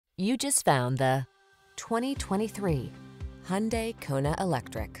You just found the 2023 Hyundai Kona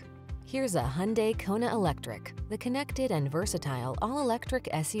Electric. Here's a Hyundai Kona Electric, the connected and versatile all-electric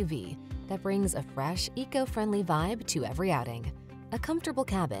SUV that brings a fresh, eco-friendly vibe to every outing. A comfortable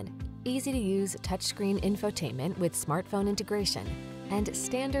cabin, easy-to-use touchscreen infotainment with smartphone integration, and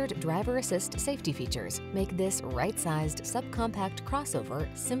standard driver assist safety features make this right-sized subcompact crossover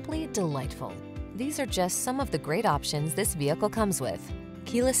simply delightful. These are just some of the great options this vehicle comes with: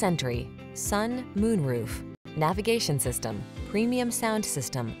 keyless entry, sun, moonroof, navigation system, premium sound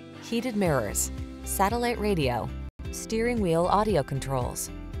system, heated mirrors, satellite radio, steering wheel audio controls,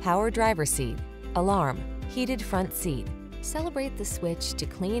 power driver seat, alarm, heated front seat. Celebrate the switch to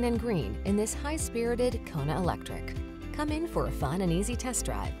clean and green in this high-spirited Kona Electric. Come in for a fun and easy test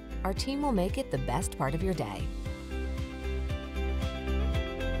drive. Our team will make it the best part of your day.